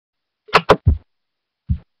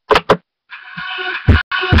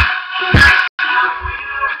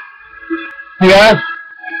Hey guys,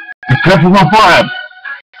 it's BetsonzBoulevard.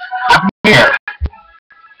 I'm here.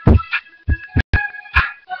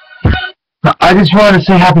 I just wanted to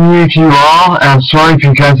say Happy New Year to you all, and I'm sorry if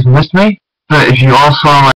you guys have missed me. But if you all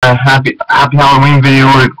saw my Happy Halloween video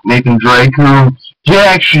with Nathan Drake, who did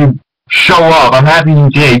actually show up, I'm happy he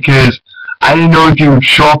did, because I didn't know if he would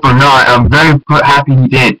show up or not, and I'm very happy he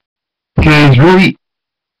did. Because really,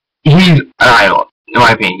 he's an idol, in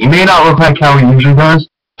my opinion. He may not look like how he usually does,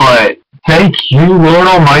 but thank you, Lord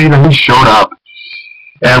Almighty, that he showed up.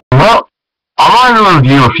 And, well, I want to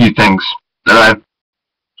review a few things that I've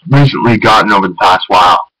recently gotten over the past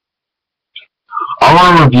while. I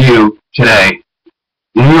want to review today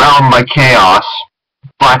the new album by Chaos,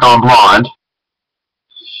 Black on Blonde.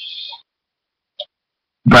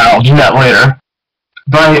 But I'll do that later.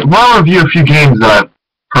 But I want to review a few games that I've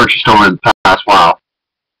purchased over the past while.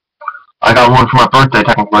 I got one for my birthday,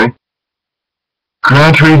 technically.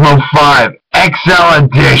 Gran Turismo 5 XL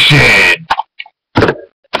Edition!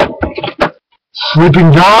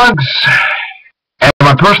 Sleeping Dogs, and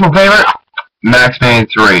my personal favorite, Max Payne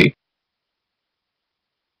 3.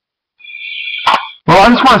 Well, I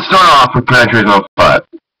just want to start off with Gran Turismo 5.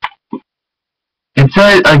 It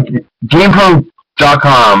says,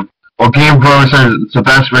 GamePro.com, or GamePro says it's the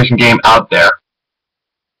best racing game out there.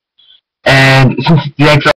 And since the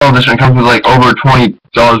XL Edition comes with like over $20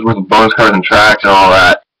 worth of bonus cards and tracks and all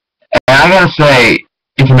that, and I gotta say,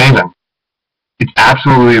 it's amazing. It's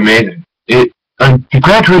absolutely amazing. The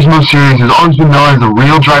Gran Turismo series has always been known as a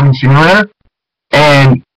real driving simulator,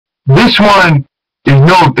 and this one is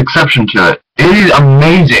no exception to it. It is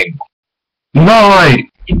amazing. You got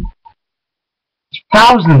like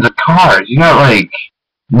thousands of cars. You got like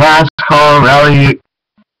NASCAR, rally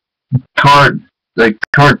kart,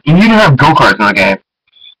 you even have go-karts in the game.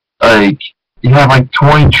 Like, you have like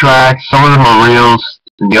 20 tracks, some of them are reals,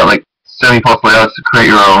 and you got like 70 plus layouts to create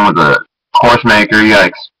your own with a course maker. You got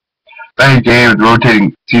expanded game with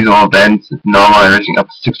rotating seasonal events, non-online racing up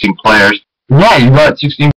to 16 players. Yeah, you got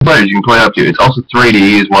 16 players you can play up to. It's also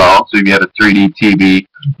 3D as well, so if you have a 3D TV,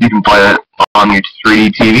 you can play it on your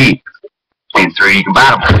 3D TV. It's 3D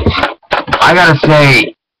compatible. I gotta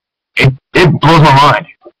say, it blows my mind.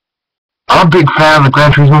 I'm a big fan of the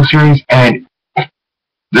Gran Turismo series, and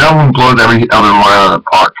that one blows every other one out of the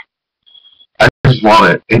park. I just love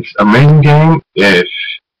it. It's an amazing game. If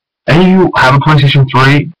any of you have a PlayStation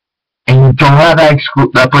 3, and you don't have that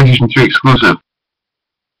PlayStation 3 exclusive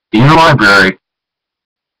in your library,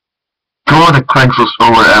 go on to Craigslist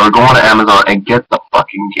or whatever, go on to Amazon and get the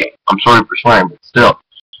fucking game. I'm sorry for swearing, but still,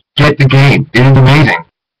 get the game. It is amazing.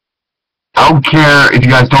 I don't care if you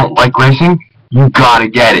guys don't like racing, you gotta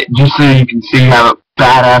get it, just so you can see you have a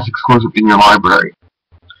badass exclusive in your library.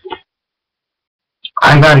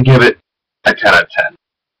 I gotta give it a 10 out of 10.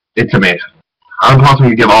 It's amazing. I'm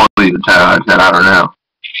possibly give all of these a 10 out of 10, I don't know.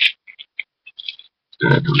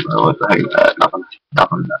 What the heck is that?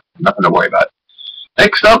 Nothing to worry about.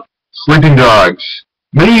 Next up, Sleeping Dogs.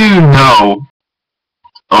 Many of you know,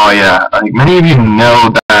 oh yeah, many of you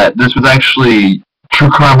know that this was actually True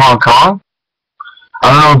Crime Hong Kong. I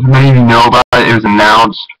don't know if many of you know about it. It was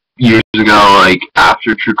announced years ago, like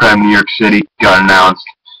after True Crime New York City got announced,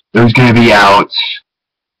 it was going to be out.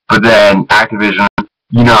 But then Activision,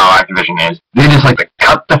 you know how Activision is. They just like to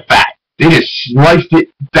cut the fat. They just sliced it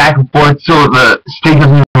back and forth so the steak doesn't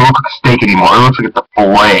even look like a steak anymore. It looks like it's a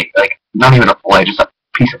fillet. Like, not even a fillet, just a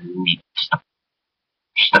piece of meat.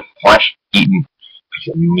 Just a flesh-eaten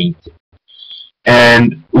piece of meat.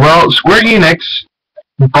 And, well, Square Enix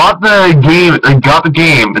bought the game, got the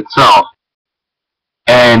game itself.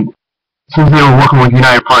 And since they were working with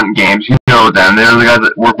United Front Games, you know them. They're the guys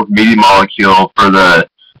that work with Media Molecule for the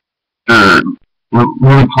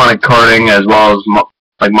Movie Planet Karting, as well as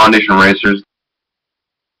like Mondation Racers.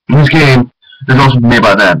 This game is also made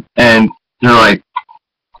by them, and they're like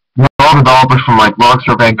all developers from like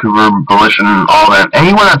Rockstar, Vancouver, Volition, and all that.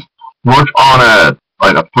 Anyone that's worked on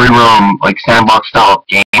a free roam like Sandbox style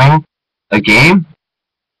of game,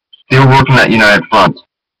 they were working at United Front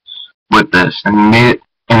with this, and made it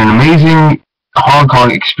an amazing Hong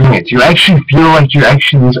Kong experience. You actually feel like you're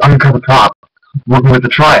actually this undercover cop working with the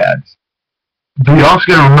triads. But you also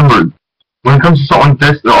gotta remember, when it comes to something like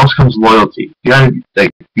this, there also comes loyalty. You gotta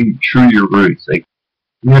be true to your roots. Like,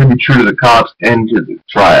 you gotta be true to the cops and to the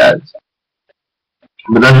triads.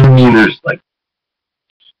 But that doesn't mean there's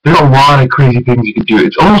a lot of crazy things you can do.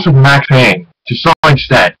 It's almost like Max Payne to some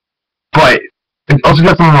extent, but it's also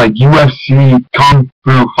got something like UFC, kung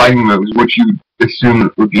fu fighting moves, which you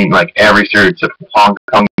assume would be in like every stereotypical Hong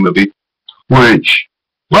Kong movie. Which,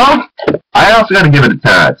 well, I also gotta give it a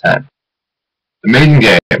 10 out of 10. Amazing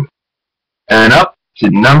game. And up to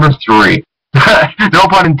number 3. No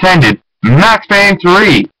pun intended. Max Payne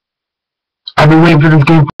 3. I've been waiting for this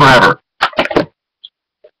game forever.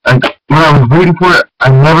 And when I was waiting for it, I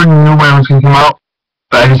never knew when it was going to come out.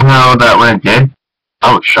 But I just know that when it did,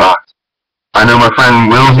 I was shocked. I know my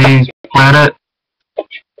friend Willsy's played it.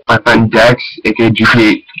 My friend Dex, aka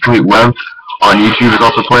GTA Complete Web, on YouTube has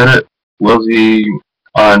also played it. Willsy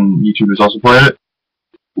on YouTube has also played it.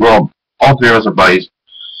 Well, all 3 of us are buddies.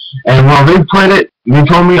 And while they played it, they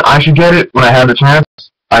told me I should get it when I had the chance.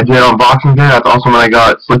 I did on Boxing Day. That's also when I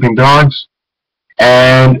got Sleeping Dogs.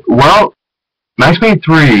 And, well, Max Payne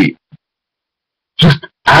 3, just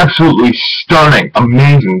absolutely stunning,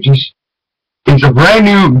 amazing. Just, it's a brand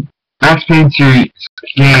new Max Payne series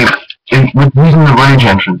game with using the Rage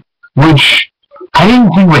engine, which I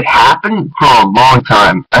didn't think would happen for a long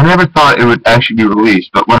time. I never thought it would actually be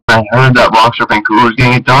released, but when I heard that Rockstar Vancouver was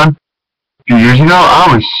getting it done a few years ago,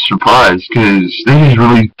 I was surprised, because they just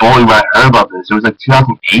released Bully when I heard about this. It was like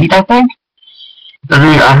 2008, I think?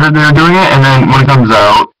 I heard they were doing it, and then when it comes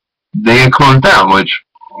out, they get closed down, which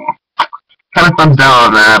kind of thumbs down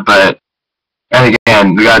on that, but and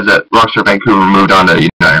again, the guys at Rockstar Vancouver moved on to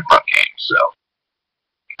United Front Games, so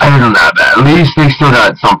I didn't that bad. At least they still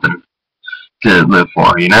got something to live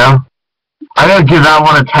for, you know? I gotta give that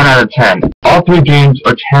one a 10 out of 10. All 3 games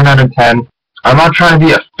are 10 out of 10. I'm not trying to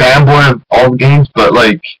be a fanboy of all the games, but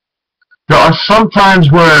like, there are some times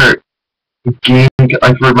where the game,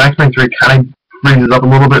 like for Max Payne 3, kind of freezes up a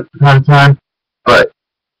little bit from time to time, but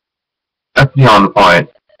that's beyond the point.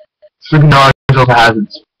 Sleeping Dogs also has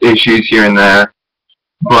its issues here and there,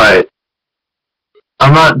 but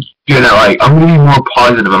I'm not gonna I'm gonna be more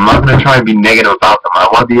positive. I'm not gonna try and be negative about them. I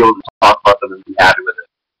want to be able to talk about them and be happy with it.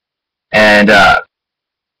 And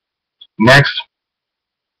next,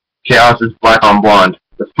 Chaos is Black on Blonde,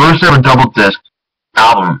 the first ever double disc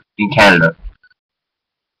album in Canada.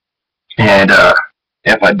 And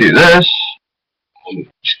if I do this,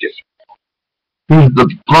 here's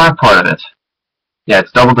the black part of it. Yeah,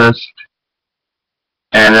 it's double disc.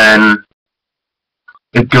 And then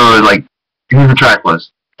it goes here's the track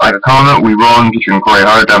list. Like a Comment, We Roll, featuring Corey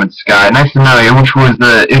Hart, Diamond Sky, Nice to Know You, which was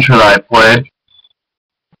the intro that I played.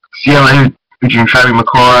 CLA featuring Travis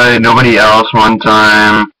McCoy, Nobody Else, One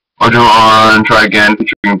Time, Ojo On, Try Again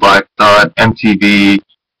featuring Black Thought, MTV,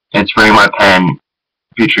 and Spraying My Pen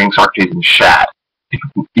featuring Socrates and Shad. If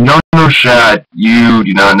you don't know Shad, you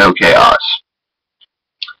do not know Chaos.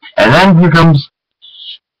 And then here comes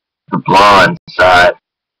the blonde side.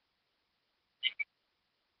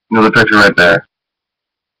 You know the picture right there.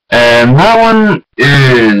 And that one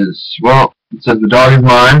is, well, it says The Dog Is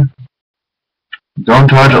Mine, Don't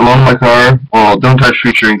Touch, Alone in My Car, well, Don't Touch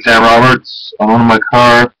featuring Sam Roberts, Alone in My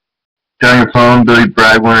Car, Down Your Phone, Billy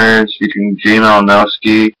Bragg Winners featuring Jay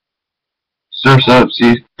Malinowski, Surf's Up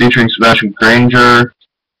featuring Sebastian Granger,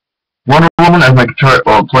 Wonder Woman as My Guitar,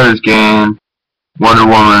 well, Play This Game, Wonder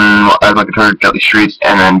Woman as My Guitar, Deadly Streets,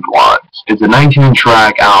 and then Blondes. It's a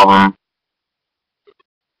 19-track album,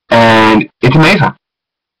 and it's amazing.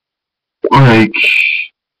 Like,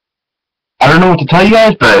 I don't know what to tell you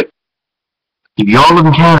guys, but if you all live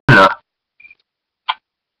in Canada,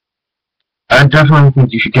 I definitely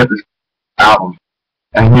think you should get this album.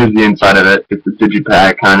 And here's the inside of it. It's a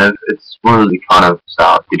digipack, kind of. It's one of the kind of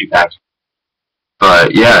style digipacks.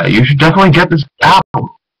 But yeah, you should definitely get this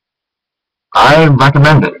album. I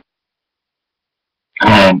recommend it.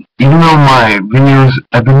 And even though my videos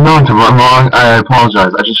have been known to run long, I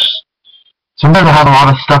apologize. Sometimes I have a lot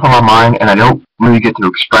of stuff on my mind, and I don't really get to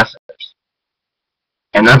express it.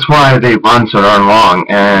 And that's why they run so darn long,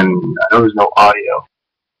 and I know there's no audio.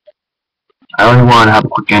 I only want to have a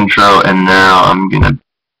quick intro, and now I'm gonna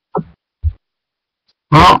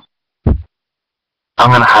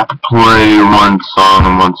have to play one song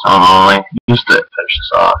and one song only, just to finish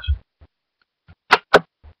this off.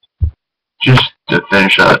 Just to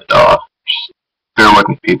finish it off. Just bear with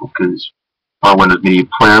me, people, because my Windows Media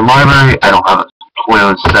Player library, I don't have a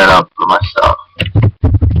playlist set up for my stuff.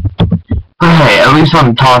 But hey, at least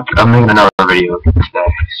I'm making another video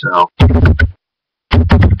today, so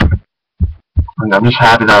I'm just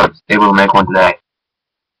happy that I was able to make one today.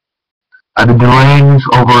 I've been delaying this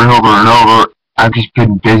over and over and over. I've just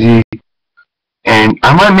been busy, and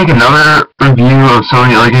I might make another review of some of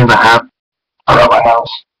the other games I have around my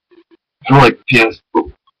house. For like for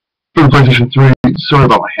the PlayStation 3. Sorry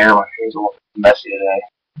about my hair. My hair's a little messy today.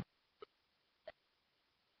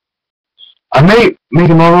 I may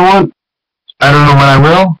make another one. I don't know when I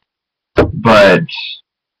will, but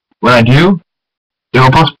when I do, it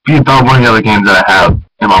will possibly be about one of the other games that I have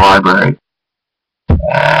in my library.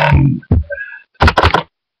 And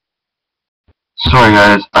Sorry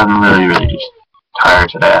guys, I'm really just tired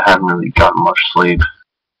today. I haven't really gotten much sleep.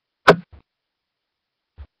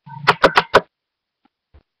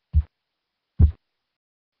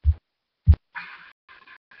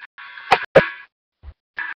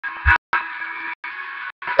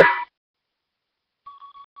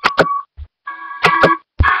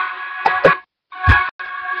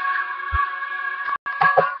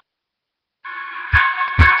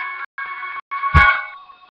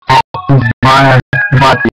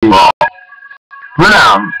 My people.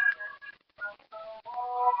 Ground.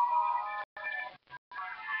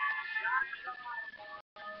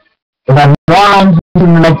 If I want to the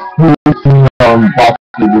next week,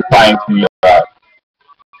 possibly replying to you.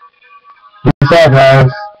 Peace out,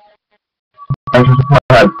 guys. Thank you for playing.